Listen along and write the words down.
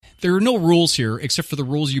There are no rules here except for the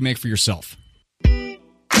rules you make for yourself.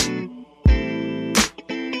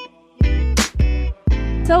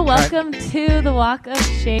 So welcome to the Walk of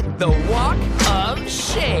Shame. The Walk of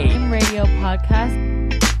Shame radio podcast.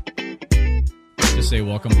 Just say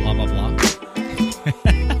welcome, blah, blah, blah.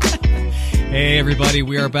 Hey, everybody.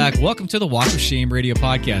 We are back. Welcome to the Walk of Shame radio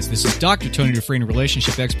podcast. This is Dr. Tony, Dufresne,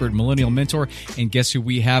 relationship expert, millennial mentor. And guess who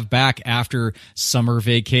we have back after summer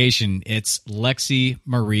vacation? It's Lexi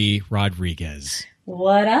Marie Rodriguez.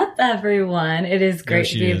 What up, everyone? It is great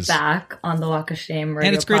to be is. back on the Walk of Shame radio podcast.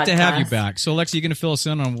 And it's great to have you back. So, Lexi, you going to fill us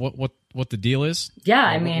in on what the deal is? Yeah,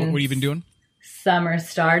 I mean... What have you been doing? Summer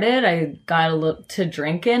started. I got a little to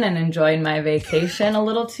drinking and enjoying my vacation a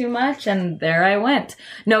little too much, and there I went.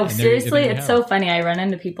 No, seriously, it's so funny. I run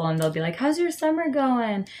into people, and they'll be like, how's your summer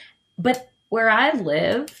going? But where I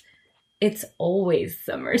live... it's always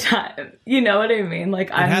summertime. You know what I mean? Like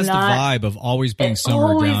it has the vibe of always being summer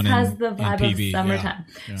down in PV. It always has the vibe of summertime.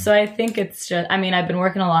 Yeah. So I think it's just, I mean, I've been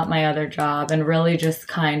working a lot my other job and really just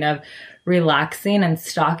kind of relaxing and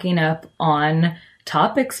stocking up on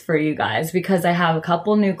topics for you guys because I have a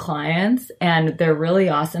couple new clients and they're really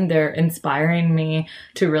awesome. They're inspiring me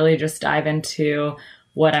to really just dive into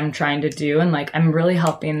what I'm trying to do. And like, I'm really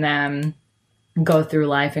helping them go through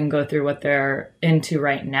life and go through what they're into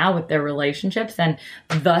right now with their relationships. And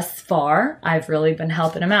thus far, I've really been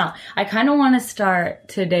helping them out. I kind of want to start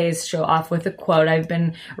today's show off with a quote. I've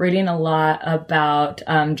been reading a lot about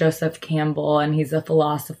Joseph Campbell, and he's a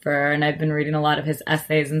philosopher, and I've been reading a lot of his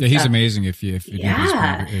essays and stuff. He's amazing if you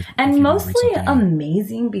and mostly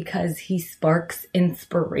amazing because he sparks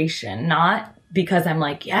inspiration, not because I'm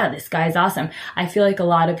like, yeah, this guy's awesome. I feel like a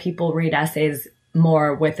lot of people read essays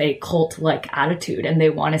more with a cult-like attitude and they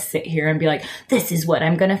want to sit here and be like, this is what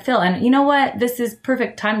I'm going to feel. And you know what? This is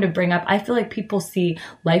perfect time to bring up. I feel like people see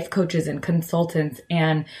life coaches and consultants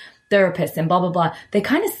and therapists and blah, blah, blah. They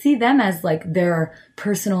kind of see them as like their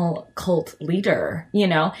personal cult leader, you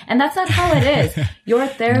know? And that's not how it is. Your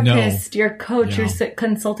therapist, your coach, your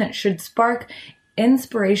consultant should spark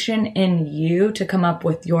inspiration in you to come up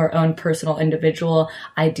with your own personal individual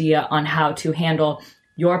idea on how to handle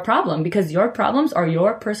your problem, because your problems are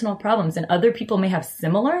your personal problems and other people may have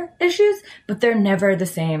similar issues, but they're never the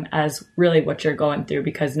same as really what you're going through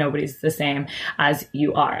because nobody's the same as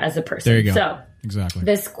you are as a person. There you go. So exactly.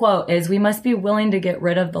 This quote is, we must be willing to get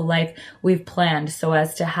rid of the life we've planned so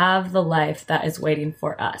as to have the life that is waiting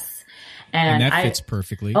for us. And that fits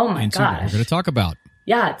perfectly into what we're going to talk about.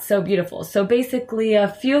 Yeah, it's so beautiful. So basically, a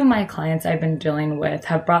few of my clients I've been dealing with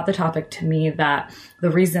have brought the topic to me that the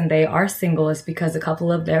reason they are single is because a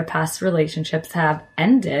couple of their past relationships have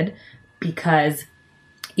ended because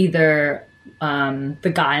either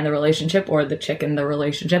the guy in the relationship or the chick in the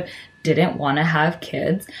relationship didn't want to have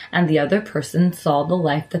kids, and the other person saw the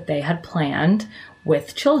life that they had planned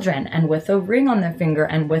with children and with a ring on their finger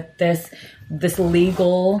and with this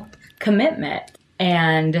legal commitment.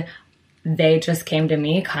 And they just came to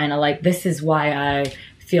me kind of like, this is why I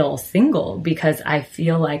feel single, because I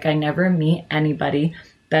feel like I never meet anybody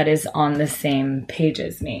that is on the same page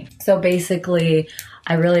as me. So basically,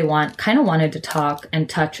 I really wanted to talk and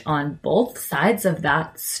touch on both sides of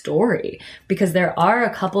that story, because there are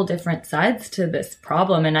a couple different sides to this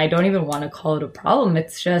problem. And I don't even want to call it a problem.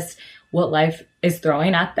 It's just what life is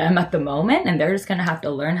throwing at them at the moment. And they're just going to have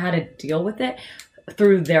to learn how to deal with it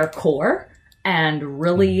through their core and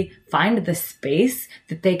really find the space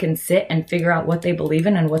that they can sit and figure out what they believe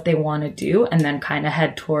in and what they want to do, and then kind of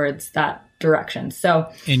head towards that direction.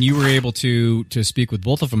 So, and you were able to speak with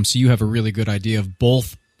both of them, so you have a really good idea of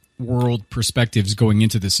both world perspectives going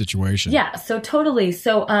into this situation. Yeah, so totally.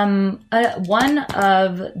 So one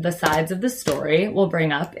of the sides of the story we'll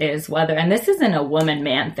bring up is whether, and this isn't a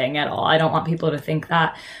woman-man thing at all. I don't want people to think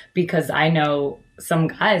that, because I know some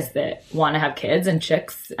guys that want to have kids, and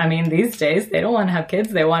chicks, I mean, these days, they don't want to have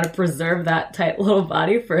kids. They want to preserve that tight little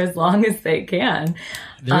body for as long as they can.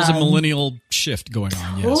 There's a millennial shift going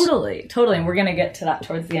on, yes. Totally. And we're going to get to that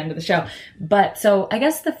towards the end of the show. But so I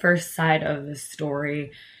guess the first side of the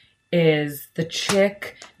story is the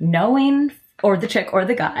chick knowing, or the chick or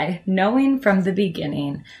the guy knowing from the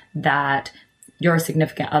beginning that your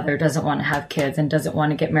significant other doesn't want to have kids and doesn't want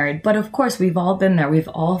to get married. But of course, we've all been there. We've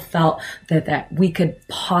all felt that we could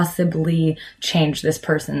possibly change this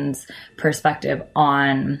person's perspective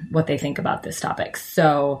on what they think about this topic.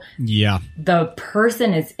 So yeah, the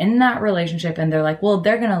person is in that relationship and they're like, well,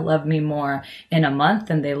 they're going to love me more in a month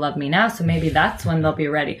than they love me now. So maybe that's when they'll be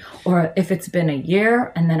ready. Or if it's been a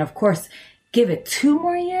year, and then of course, give it 2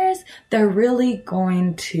 more years, they're really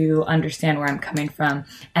going to understand where I'm coming from.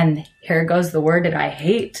 And here goes the word that I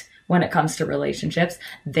hate when it comes to relationships.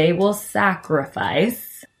 They will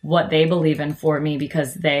sacrifice what they believe in for me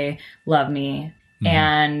because they love me.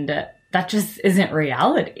 And that just isn't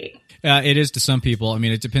reality. It is to some people. I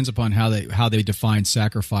mean, it depends upon how they define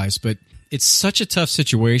sacrifice, but it's such a tough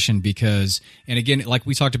situation because, and again, like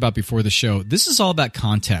we talked about before the show, this is all about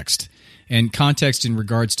context. And context in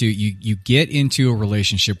regards to you get into a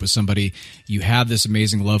relationship with somebody, you have this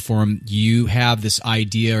amazing love for them, you have this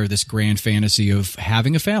idea or this grand fantasy of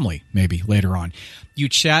having a family maybe later on. You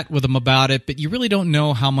chat with them about it, but you really don't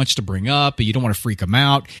know how much to bring up, but you don't want to freak them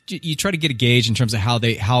out. You try to get a gauge in terms of how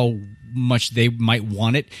much they might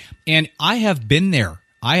want it. And I have been there.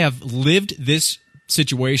 I have lived this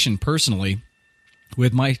situation personally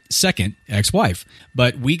with my second ex-wife,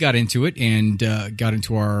 but we got into it and got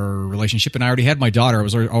into our relationship, and I already had my daughter. I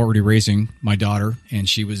was already raising my daughter, and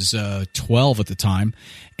she was 12 at the time,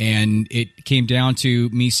 and it came down to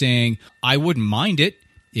me saying, I wouldn't mind it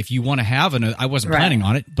if you want to have I wasn't planning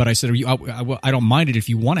on it, but I said, I don't mind it if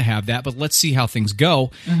you want to have that, but let's see how things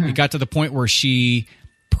go. It got to the point where she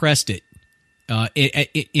pressed it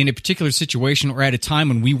in a particular situation or at a time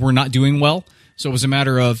when we were not doing well. So it was a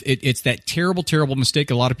matter of it's that terrible, terrible mistake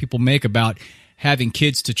a lot of people make about having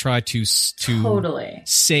kids to try to totally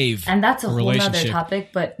save. And that's a whole relationship, other topic.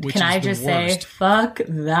 But can I just say, fuck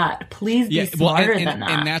that? Please be smarter than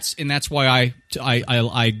that. And that's why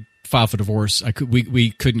I filed for divorce. We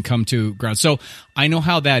couldn't come to ground. So I know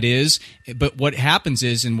how that is. But what happens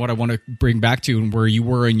is, and what I want to bring back to, and where you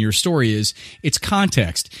were in your story is, it's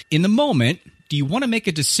context. In the moment, do you want to make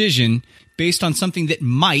a decision based on something that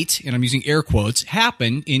might, and I'm using air quotes,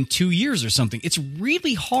 happen in 2 years or something? It's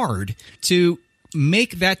really hard to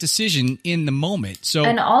make that decision in the moment. So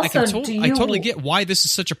and also, I totally get why this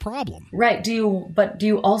is such a problem. Right. Do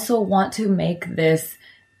you also want to make this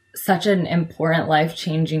such an important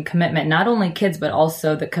life-changing commitment? Not only kids, but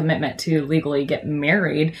also the commitment to legally get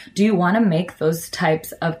married. Do you want to make those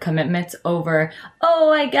types of commitments over,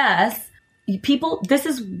 I guess, people, this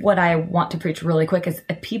is what I want to preach really quick, is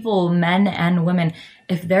people, men and women,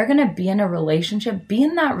 if they're going to be in a relationship, be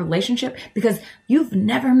in that relationship because you've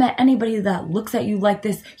never met anybody that looks at you like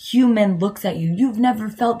this human looks at you. You've never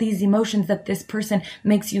felt these emotions that this person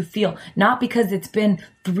makes you feel. Not because it's been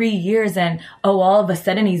 3 years and, all of a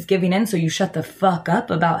sudden he's giving in, so you shut the fuck up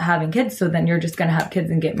about having kids, so then you're just going to have kids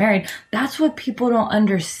and get married. That's what people don't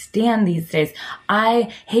understand these days.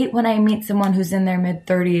 I hate when I meet someone who's in their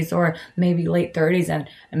mid-30s or maybe late 30s,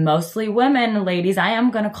 and mostly women, ladies, I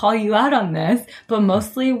am going to call you out on this, but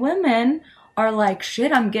mostly women are like,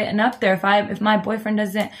 shit, I'm getting up there. If my boyfriend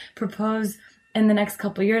doesn't propose in the next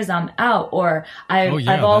couple of years, I'm out. Or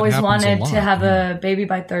I've always wanted to have a baby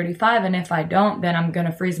by 35. And if I don't, then I'm going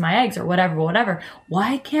to freeze my eggs or whatever.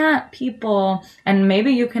 Why can't people, and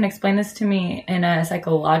maybe you can explain this to me in a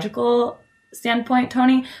psychological standpoint,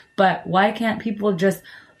 Tony, but why can't people just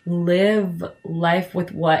live life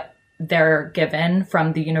with what they're given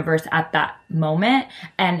from the universe at that moment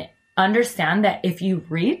and understand that if you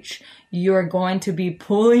reach, you're going to be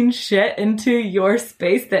pulling shit into your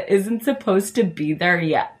space that isn't supposed to be there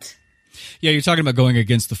yet? Yeah, you're talking about going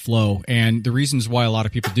against the flow, and the reasons why a lot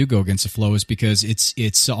of people do go against the flow is because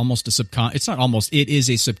it's almost it is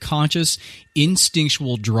a subconscious,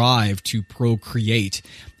 instinctual drive to procreate,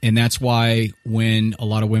 and that's why when a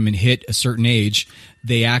lot of women hit a certain age,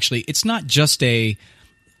 it's not just a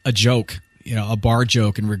joke, a bar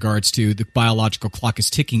joke in regards to the biological clock is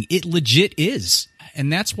ticking. It legit is.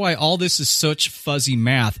 And that's why all this is such fuzzy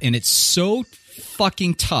math, and it's so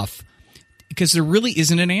fucking tough because there really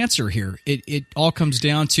isn't an answer here. It all comes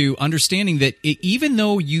down to understanding that even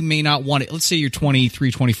though you may not want it, let's say you're 23,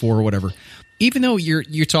 24 or whatever, even though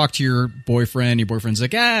you talk to your boyfriend's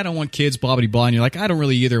like, I don't want kids, blah, blah, blah, and you're like, I don't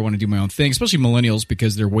really either want to do my own thing, especially millennials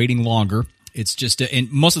because they're waiting longer. It's just,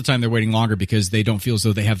 and most of the time they're waiting longer because they don't feel as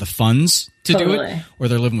though they have the funds to do it, or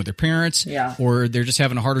they're living with their parents, or they're just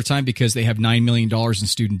having a harder time because they have $9 million in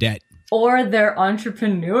student debt. Or they're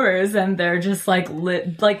entrepreneurs and they're just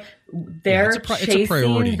they're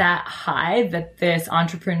chasing that high that this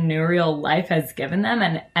entrepreneurial life has given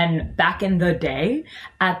them. And back in the day,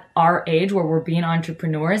 at our age where we're being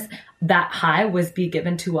entrepreneurs, that high was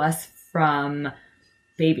given to us from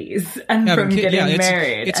babies and from getting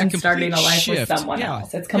married and starting a life with someone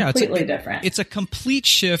else. It's completely different. It's a complete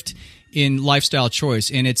shift in lifestyle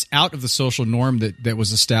choice, and it's out of the social norm that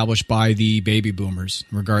was established by the baby boomers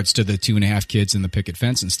in regards to the 2.5 kids and the picket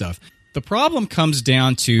fence and stuff. The problem comes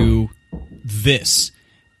down to this.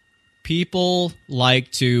 People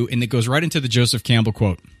like to, and it goes right into the Joseph Campbell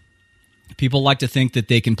quote, people like to think that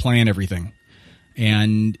they can plan everything,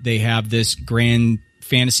 and they have this grand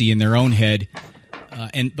fantasy in their own head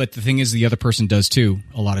But the thing is, the other person does too.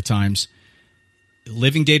 A lot of times,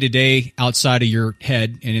 living day to day outside of your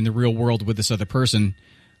head and in the real world with this other person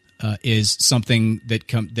is something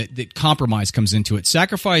that compromise comes into it.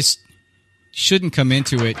 Sacrifice shouldn't come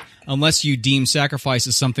into it unless you deem sacrifice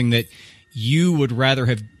as something that you would rather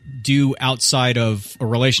have do outside of a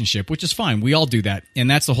relationship, which is fine. We all do that, and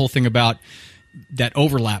that's the whole thing about that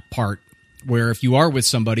overlap part. Where if you are with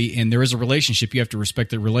somebody and there is a relationship, you have to respect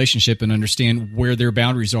the relationship and understand where their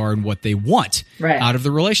boundaries are and what they want out of the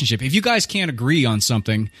relationship. If you guys can't agree on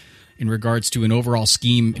something in regards to an overall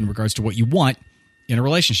scheme, in regards to what you want in a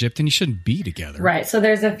relationship, then you shouldn't be together. Right. So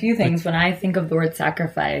there's a few things when I think of the word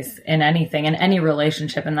sacrifice in anything, in any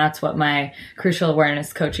relationship, and that's what my crucial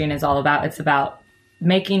awareness coaching is all about. It's about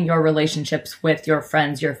making your relationships with your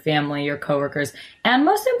friends, your family, your coworkers, and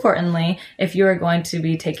most importantly, if you are going to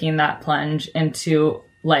be taking that plunge into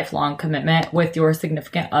lifelong commitment with your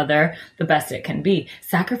significant other, the best it can be.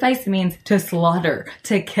 Sacrifice means to slaughter,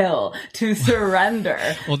 to kill, to surrender.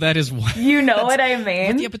 Well, that is one. You know what I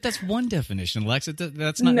mean? Yeah, but that's one definition, Lex.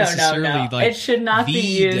 That's not necessarily like it should not be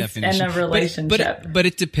used definition. In a relationship. But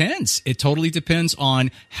it depends. It totally depends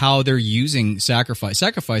on how they're using sacrifice.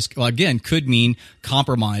 Sacrifice, again, could mean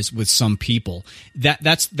compromise with some people.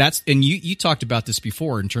 That's and you talked about this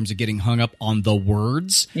before in terms of getting hung up on the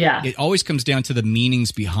words. Yeah. It always comes down to the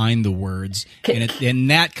meanings behind the words,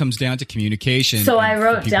 and that comes down to communication. So I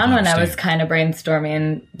wrote down when I was kind of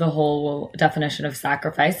brainstorming the whole definition of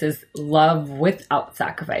sacrifice is love without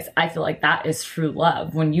sacrifice. I feel like that is true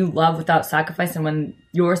love. When you love without sacrifice, and when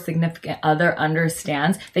your significant other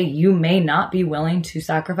understands that you may not be willing to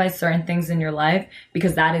sacrifice certain things in your life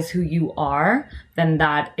because that is who you are, then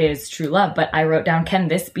that is true love. But I wrote down, can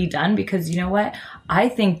this be done? Because you know what? I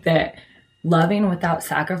think that loving without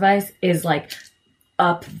sacrifice is like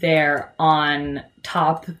up there on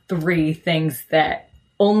top 3 things that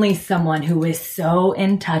only someone who is so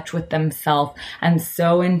in touch with themselves and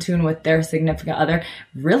so in tune with their significant other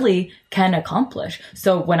really can accomplish.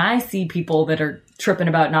 So when I see people that are tripping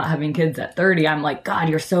about not having kids at 30, I'm like, God,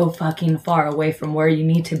 you're so fucking far away from where you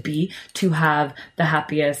need to be to have the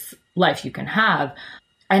happiest life you can have.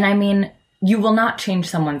 And I mean, you will not change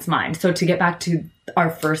someone's mind. So to get back to our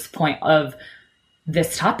first point of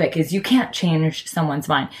this topic is you can't change someone's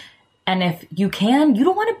mind. And if you can, you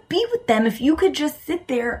don't want to be with them if you could just sit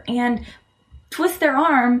there and twist their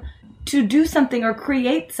arm to do something or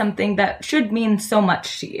create something that should mean so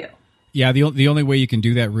much to you. Yeah, the only way you can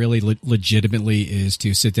do that really legitimately is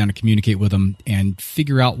to sit down and communicate with them and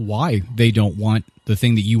figure out why they don't want the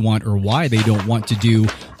thing that you want or why they don't want to do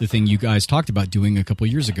the thing you guys talked about doing a couple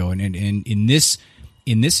of years ago. And in this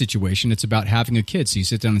situation, it's about having a kid. So you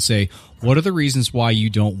sit down and say, what are the reasons why you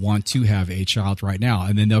don't want to have a child right now?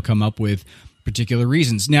 And then they'll come up with particular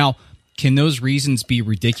reasons. Now, can those reasons be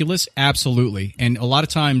ridiculous? Absolutely. And a lot of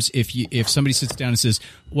times if somebody sits down and says,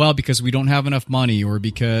 well, because we don't have enough money or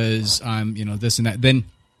because I'm, this and that,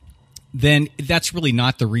 then that's really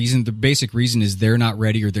not the reason. The basic reason is they're not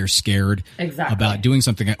ready or they're scared about doing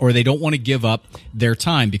something, or they don't want to give up their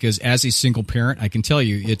time, because as a single parent, I can tell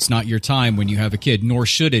you it's not your time when you have a kid, nor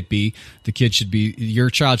should it be. Your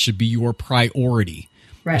child should be your priority.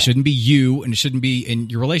 Right. It shouldn't be you, and it shouldn't be,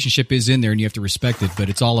 and your relationship is in there and you have to respect it, but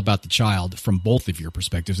it's all about the child from both of your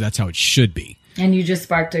perspectives. That's how it should be. And you just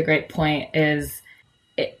sparked a great point is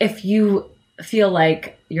if you feel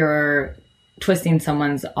like you're twisting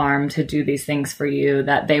someone's arm to do these things for you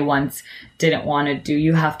that they once didn't want to do,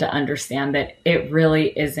 you have to understand that it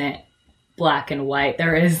really isn't black and white.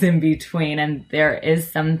 There is in between, and there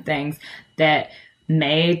is some things that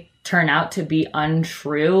may turn out to be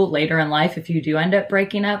untrue later in life if you do end up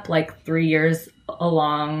breaking up, like 3 years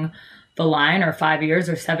along the line, or 5 years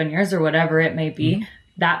or 7 years or whatever it may be. Mm-hmm.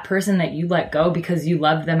 That person that you let go because you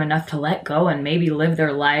loved them enough to let go and maybe live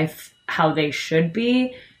their life how they should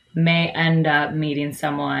be may end up meeting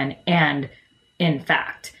someone and, in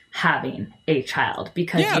fact, having a child.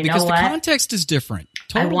 Because you know what? The context is different.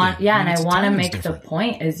 Totally. I want to make the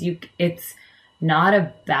point is it's not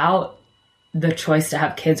about the choice to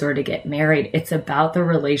have kids or to get married. It's about the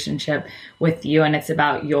relationship with you, and it's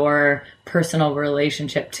about your personal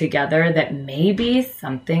relationship together, that maybe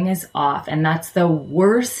something is off. And that's the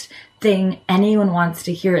worst thing anyone wants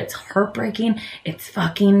to hear. It's heartbreaking. It's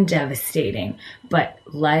fucking devastating. But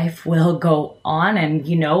life will go on, and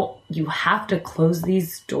you have to close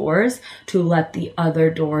these doors to let the other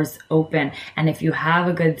doors open. And if you have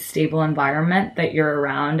a good, stable environment that you're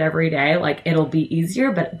around every day, like, it'll be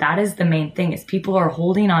easier. But that is the main thing, is people are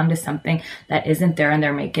holding on to something that isn't there, and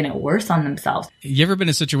they're making it worse on themselves. You ever been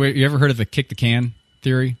in a situation, you ever heard of the kick the can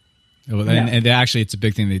theory? Well, and actually, it's a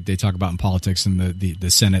big thing they talk about in politics and the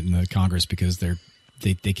Senate and the Congress, because they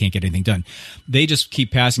can't get anything done. They just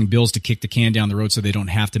keep passing bills to kick the can down the road so they don't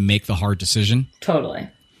have to make the hard decision. Totally.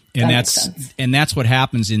 And that's what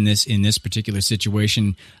happens in this particular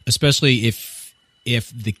situation, especially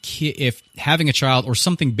if having a child or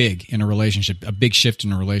something big in a relationship, a big shift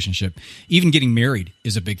in a relationship, even getting married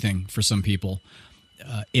is a big thing for some people.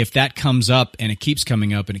 If that comes up and it keeps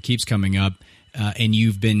coming up and it keeps coming up, and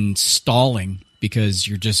you've been stalling because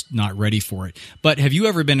you're just not ready for it. But have you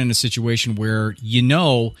ever been in a situation where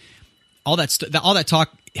all that talk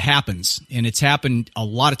happens, and it's happened a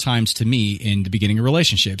lot of times to me in the beginning of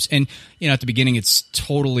relationships, and at the beginning it's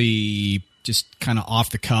totally just kind of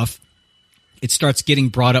off the cuff. It starts getting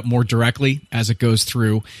brought up more directly as it goes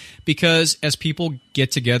through, because as people get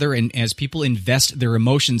together and as people invest their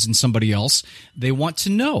emotions in somebody else, they want to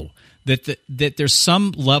know that there's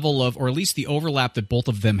some level of, or at least the overlap that both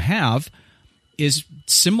of them have, is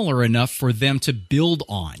similar enough for them to build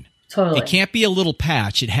on. Totally. It can't be a little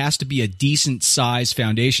patch. It has to be a decent size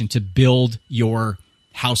foundation to build your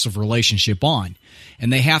house of relationship on.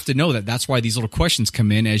 And they have to know that. That's why these little questions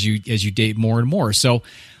come in as you date more and more. So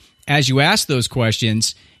as you ask those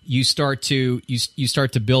questions, you start to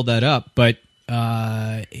build that up. But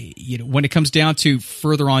when it comes down to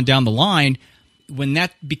further on down the line, when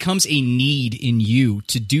that becomes a need in you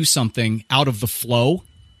to do something out of the flow,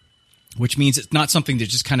 which means it's not something that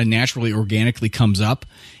just kind of naturally, organically comes up.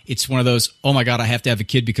 It's one of those, oh my God, I have to have a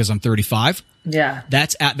kid because I'm 35. Yeah,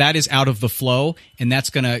 that is out of the flow, and that's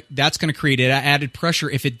gonna create added pressure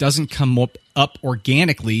if it doesn't come up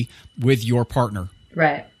organically with your partner.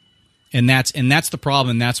 Right. And that's the problem.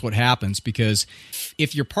 And that's what happens, because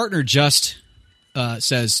if your partner just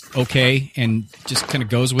says okay and just kind of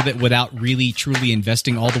goes with it without really truly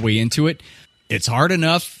investing all the way into it, it's hard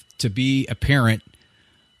enough to be a parent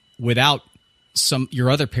without your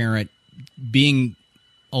other parent being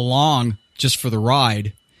along just for the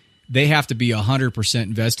ride. They have to be 100%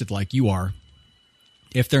 invested like you are.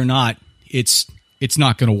 If they're not, it's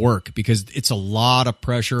not going to work, because it's a lot of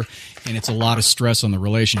pressure and it's a lot of stress on the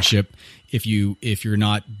relationship if you're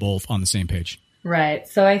not both on the same page. Right.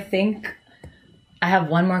 So I think I have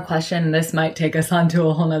one more question. This might take us on to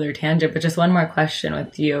a whole nother tangent, but just one more question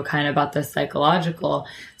with you kind of about the psychological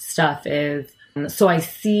stuff is, so I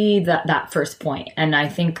see that first point. And I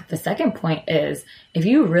think the second point is, if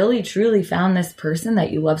you really truly found this person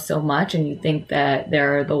that you love so much and you think that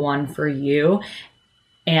they're the one for you,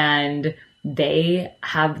 and they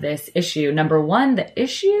have this issue, number one, the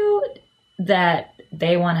issue that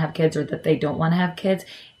they want to have kids or that they don't want to have kids,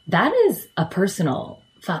 that is a personal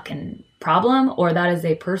fucking problem, or that is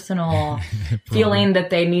a personal feeling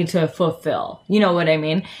that they need to fulfill. You know what I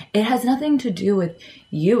mean? It has nothing to do with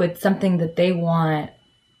you. It's something that they want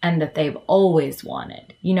and that they've always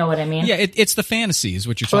wanted. You know what I mean? Yeah, it's the fantasy is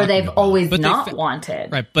what you're talking about. Or they've always not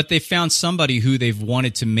wanted. Right, but they found somebody who they've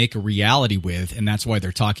wanted to make a reality with, and that's why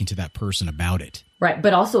they're talking to that person about it. Right,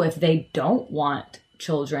 but also if they don't want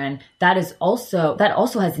children, that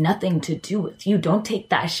also has nothing to do with you. Don't take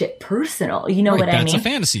that shit personal. You know what I mean? That's a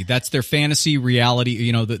fantasy. That's their fantasy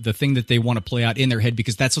reality, the thing that they want to play out in their head,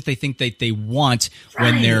 because that's what they think that they want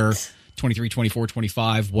when they're 23, 24,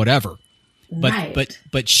 25, whatever.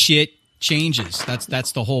 But shit changes.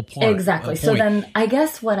 That's the whole point. Exactly. So then I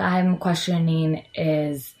guess what I'm questioning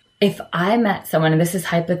is, if I met someone, and this is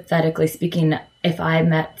hypothetically speaking, if I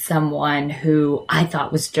met someone who I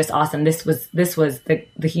thought was just awesome, this was the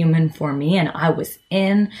human for me, and I was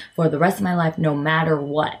in for the rest of my life no matter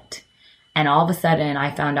what. And all of a sudden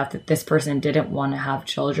I found out that this person didn't want to have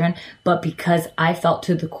children, but because I felt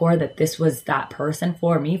to the core that this was that person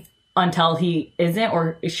for me until he isn't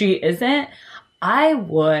or she isn't, I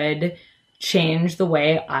would change the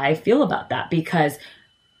way I feel about that, because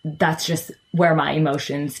that's just where my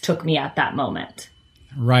emotions took me at that moment.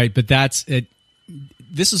 Right, but that's it.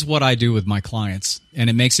 This is what I do with my clients, and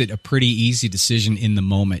it makes it a pretty easy decision in the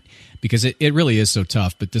moment, because it really is so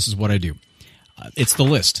tough. But this is what I do. It's the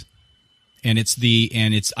list, and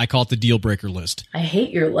I call it the deal breaker list. I hate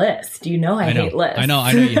your list. You know I hate lists. I know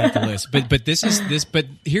you hate the list. But But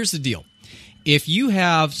here's the deal: if you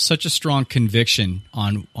have such a strong conviction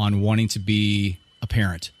on wanting to be a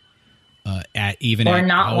parent, not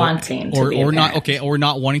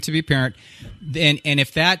wanting to be a parent, and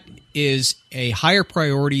if that is a higher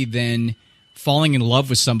priority than falling in love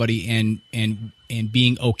with somebody and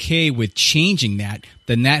being okay with changing that,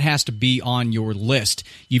 then that has to be on your list.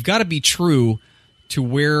 You've got to be true to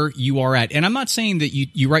where you are at. And I'm not saying that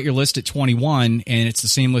you write your list at 21 and it's the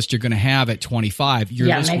same list you're going to have at 25. Your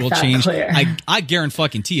list will change. I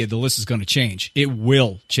guarantee you the list is going to change. It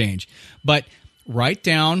will change. But write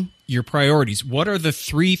down your priorities. What are the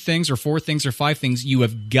 3 things or 4 things or 5 things you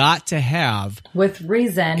have got to have? With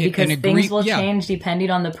reason, because things will change depending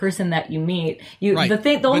on the person that you meet.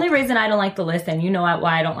 The only reason I don't like the list, and you know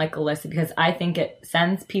why I don't like a list, is because I think it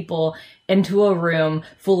sends people into a room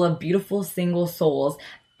full of beautiful single souls,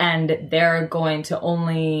 and they're going to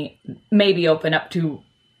only maybe open up to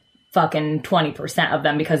fucking 20% of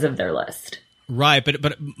them because of their list. Right,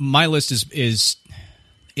 but my list is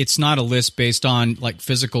it's not a list based on like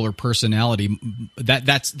physical or personality.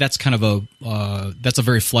 That's kind of that's a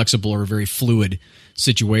very flexible or very fluid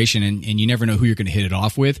situation, and you never know who you're going to hit it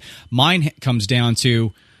off with. Mine comes down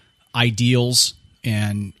to ideals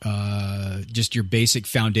and just your basic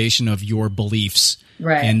foundation of your beliefs,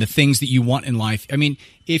 right, and the things that you want in life. I mean,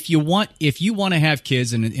 if you want to have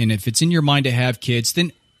kids, and if it's in your mind to have kids,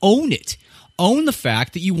 then own it. Own the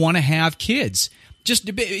fact that you want to have kids.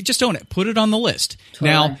 Just own it. Put it on the list.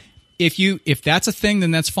 Totally. Now, if that's a thing,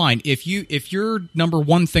 then that's fine. If your number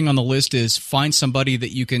one thing on the list is find somebody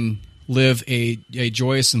that you can live a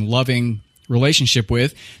joyous and loving relationship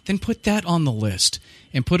with, then put that on the list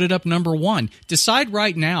and put it up number 1. Decide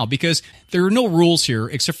right now, because there are no rules here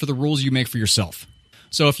except for the rules you make for yourself.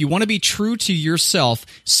 So if you want to be true to yourself,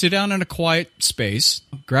 sit down in a quiet space,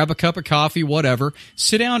 grab a cup of coffee, whatever,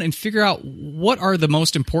 sit down and figure out what are the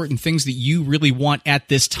most important things that you really want at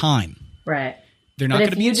this time. Right. They're not going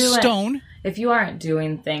to be in stone. If you aren't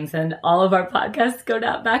doing things, and all of our podcasts go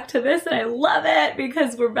back to this, and I love it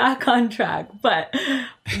because we're back on track, but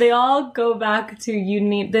they all go back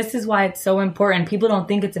to this is why it's so important. People don't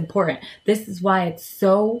think it's important. This is why it's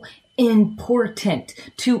so important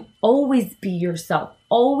to always be yourself.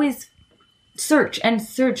 Always search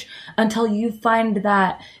until you find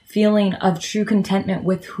that feeling of true contentment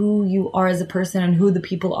with who you are as a person and who the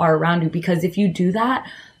people are around you. Because if you do that,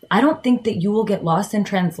 I don't think that you will get lost in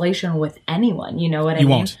translation with anyone. You know what I mean?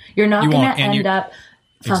 Won't. You're not going to end up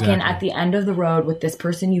fucking at the end of the road with this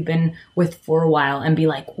person you've been with for a while and be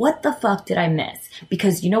like, what the fuck did I miss?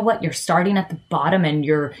 Because you know what? You're starting at the bottom, and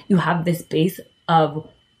you have this base of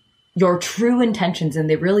your true intentions, and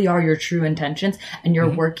they really are your true intentions, and you're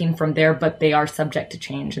working from there, but they are subject to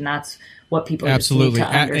change, and that's what people absolutely just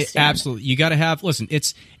need to understand. Absolutely. You got to have, listen,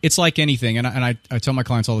 it's like anything, and I tell my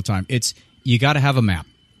clients all the time, you got to have a map.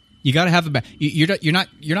 You got to have a map. You're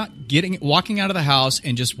not walking out of the house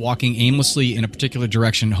and just walking aimlessly in a particular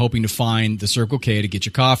direction, hoping to find the Circle K to get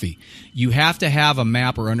your coffee. You have to have a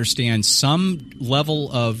map or understand some level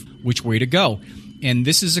of which way to go, and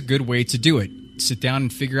this is a good way to do it. Sit down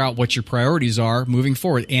and figure out what your priorities are moving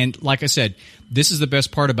forward. And like I said, this is the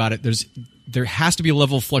best part about it. There has to be a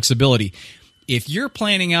level of flexibility. If you're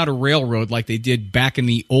planning out a railroad like they did back in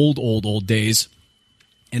the old days,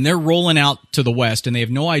 and they're rolling out to the west and they have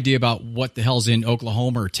no idea about what the hell's in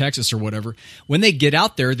Oklahoma or Texas or whatever, when they get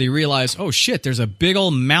out there, they realize, oh shit, there's a big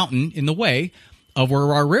old mountain in the way of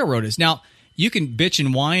where our railroad is. Now, you can bitch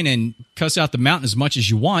and whine and cuss out the mountain as much as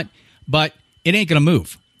you want, but it ain't going to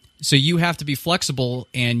move. So you have to be flexible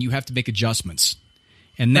and you have to make adjustments.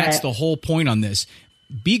 And that's the whole point on this.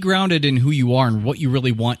 Be grounded in who you are and what you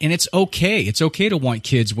really want. And it's okay. It's okay to want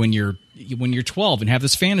kids when you're 12 and have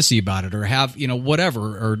this fantasy about it, or have,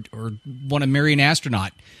 whatever, or want to marry an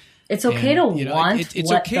astronaut. It's okay to want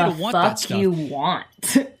it's what okay the to want fuck that stuff. you want.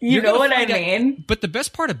 You know what I mean? But the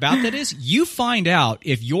best part about that is you find out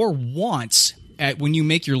if your wants when you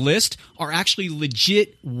make your list are actually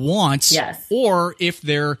legit wants, or if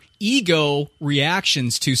they're ego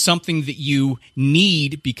reactions to something that you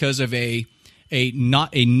need because of a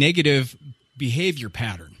negative behavior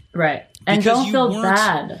pattern. Right. And don't feel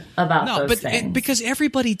bad about those things. Because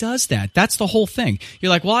everybody does that. That's the whole thing. You're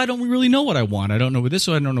like, well, I don't really know what I want. I don't know with this,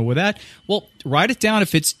 or I don't know with that. Well, write it down.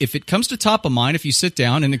 If it comes to top of mind, if you sit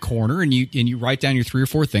down in the corner and you write down your 3 or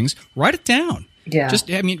 4 things, write it down. Yeah.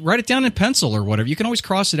 Write it down in pencil or whatever. You can always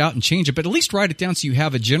cross it out and change it, but at least write it down so you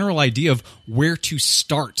have a general idea of where to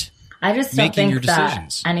start. I just don't think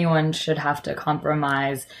that anyone should have to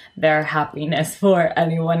compromise their happiness for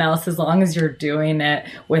anyone else as long as you're doing it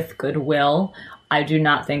with goodwill. I do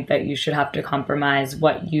not think that you should have to compromise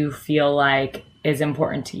what you feel like is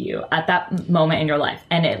important to you at that moment in your life.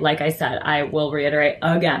 And like I said, I will reiterate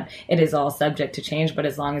again, it is all subject to change, but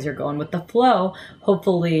as long as you're going with the flow,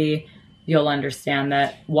 hopefully you'll understand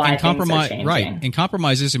that why things are changing. Right. And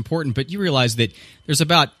compromise is important, but you realize that there's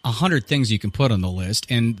about 100 things you can put on the list,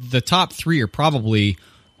 and the top 3 are probably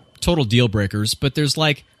total deal breakers, but there's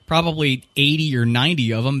like probably 80 or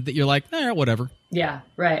 90 of them that you're like, whatever. Yeah,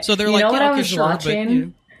 right. So they're you like, know what yeah, I okay, was sure, watching but, you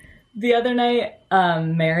know. the other night?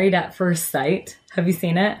 Married at First Sight. Have you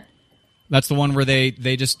seen it? That's the one where they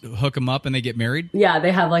just hook them up and they get married? Yeah,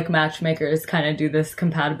 they have like matchmakers kind of do this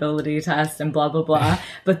compatibility test and blah, blah, blah.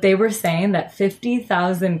 But they were saying that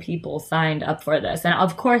 50,000 people signed up for this. And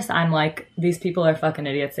of course, I'm like, these people are fucking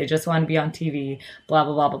idiots. They just want to be on TV, blah,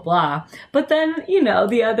 blah, blah, blah, blah. But then, you know,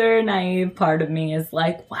 the other naive part of me is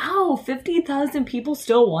like, wow, 50,000 people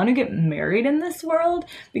still want to get married in this world?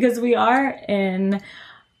 Because we are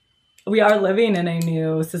living in a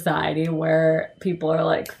new society where people are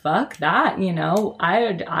like, fuck that, you know,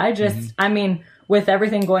 I just, I mean, with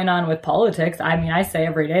everything going on with politics, I mean, I say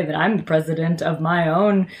every day that I'm the president of my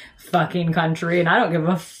own fucking country and I don't give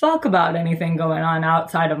a fuck about anything going on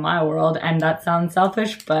outside of my world. And that sounds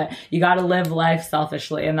selfish, but you got to live life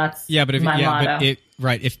selfishly. And that's my motto.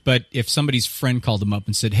 But if somebody's friend called them up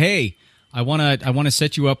and said, hey, I want to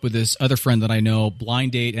set you up with this other friend that I know,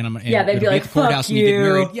 blind date, and they'd be like, at the courthouse fuck and you get you.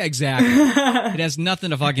 married. Yeah, exactly. It has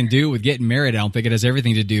nothing to fucking do with getting married. I don't think it has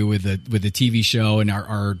everything to do with the TV show and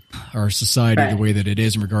our society the way that it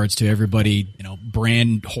is in regards to everybody, you know,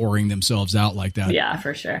 brand whoring themselves out like that. Yeah,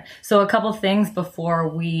 for sure. So a couple things before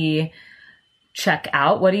we check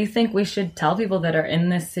out. What do you think we should tell people that are in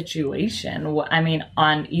this situation? I mean,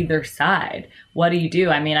 on either side, what do you do?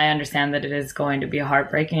 I mean, I understand that it is going to be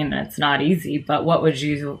heartbreaking and it's not easy, but what would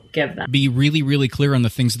you give them? Be really, really clear on the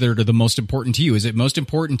things that are the most important to you. Is it most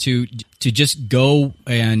important to just go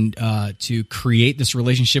and to create this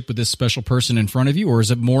relationship with this special person in front of you, or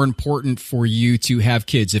is it more important for you to have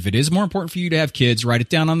kids? If it is more important for you to have kids, write it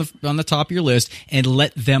down on the top of your list and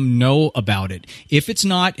let them know about it. If it's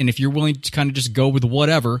not, and if you're willing to kind of just go with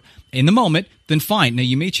whatever in the moment, then fine. Now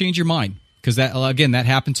you may change your mind. Because that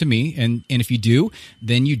happened to me, and if you do,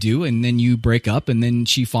 and then you break up, and then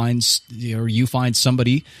she finds, or you find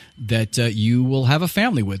somebody that you will have a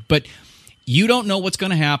family with. But you don't know what's going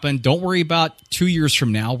to happen. Don't worry about 2 years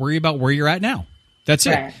from now. Worry about where you're at now. That's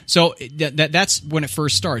it. Right. So that's when it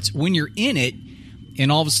first starts. When you're in it,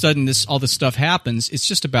 and all of a sudden all this stuff happens, it's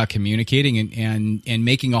just about communicating and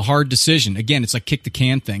making a hard decision. Again, it's like kick the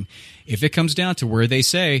can thing. If it comes down to where they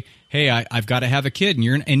say, hey, I've got to have a kid,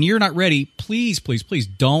 and you're not ready, please, please, please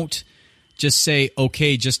don't just say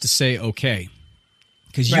okay just to say okay.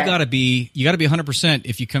 Because you got to be 100%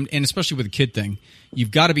 if you come, and especially with a kid thing,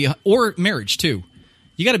 you've got to be, or marriage too.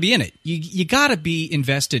 You got to be in it. You got to be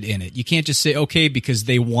invested in it. You can't just say okay because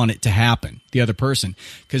they want it to happen, the other person,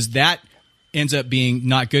 because that ends up being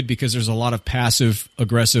not good, because there's a lot of passive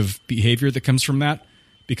aggressive behavior that comes from that.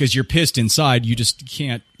 Because you're pissed inside, you just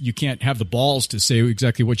can't have the balls to say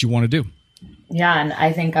exactly what you want to do. Yeah, and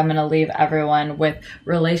I think I'm going to leave everyone with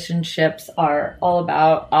relationships are all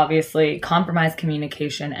about, obviously, compromise,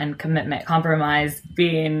 communication, and commitment. Compromise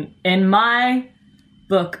being, in my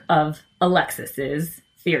book of Alexis's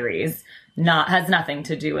theories, has nothing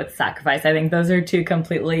to do with sacrifice. I think those are two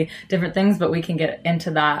completely different things, but we can get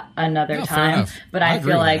into that another time. But I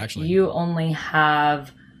feel like you only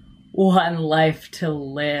have one life to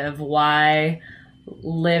live. Why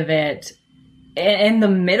live it in the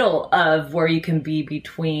middle of where you can be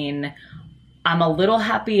between I'm a little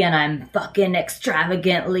happy and I'm fucking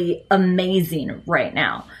extravagantly amazing right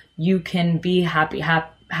now. You can be happy.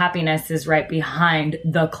 Happiness is right behind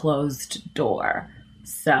the closed door.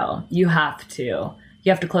 So you have to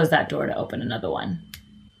close that door to open another one.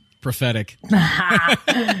 Prophetic.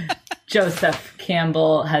 Joseph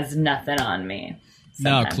Campbell has nothing on me.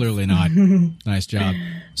 Sometimes. No, clearly not. Nice job.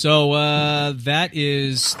 So that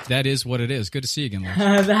is what it is. Good to see you again,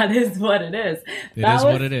 Lex. That is what it is.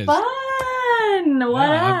 What it is. Fun. What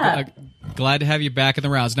up? Glad to have you back in the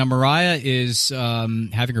rounds. Now, Mariah is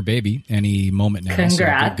having her baby any moment now.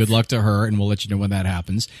 Congrats. So good luck to her, and we'll let you know when that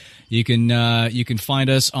happens. You can find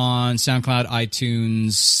us on SoundCloud,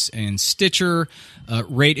 iTunes, and Stitcher.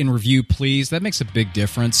 Rate and review, please. That makes a big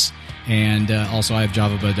difference. And also, I have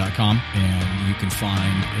javabud.com, and you can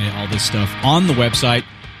find all this stuff on the website.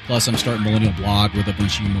 Plus, I'm starting a millennial blog with a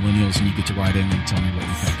bunch of you millennials, and you get to write in and tell me what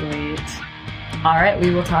you think. Sweet. All right, we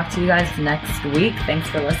will talk to you guys next week. Thanks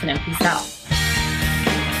for listening. Peace out.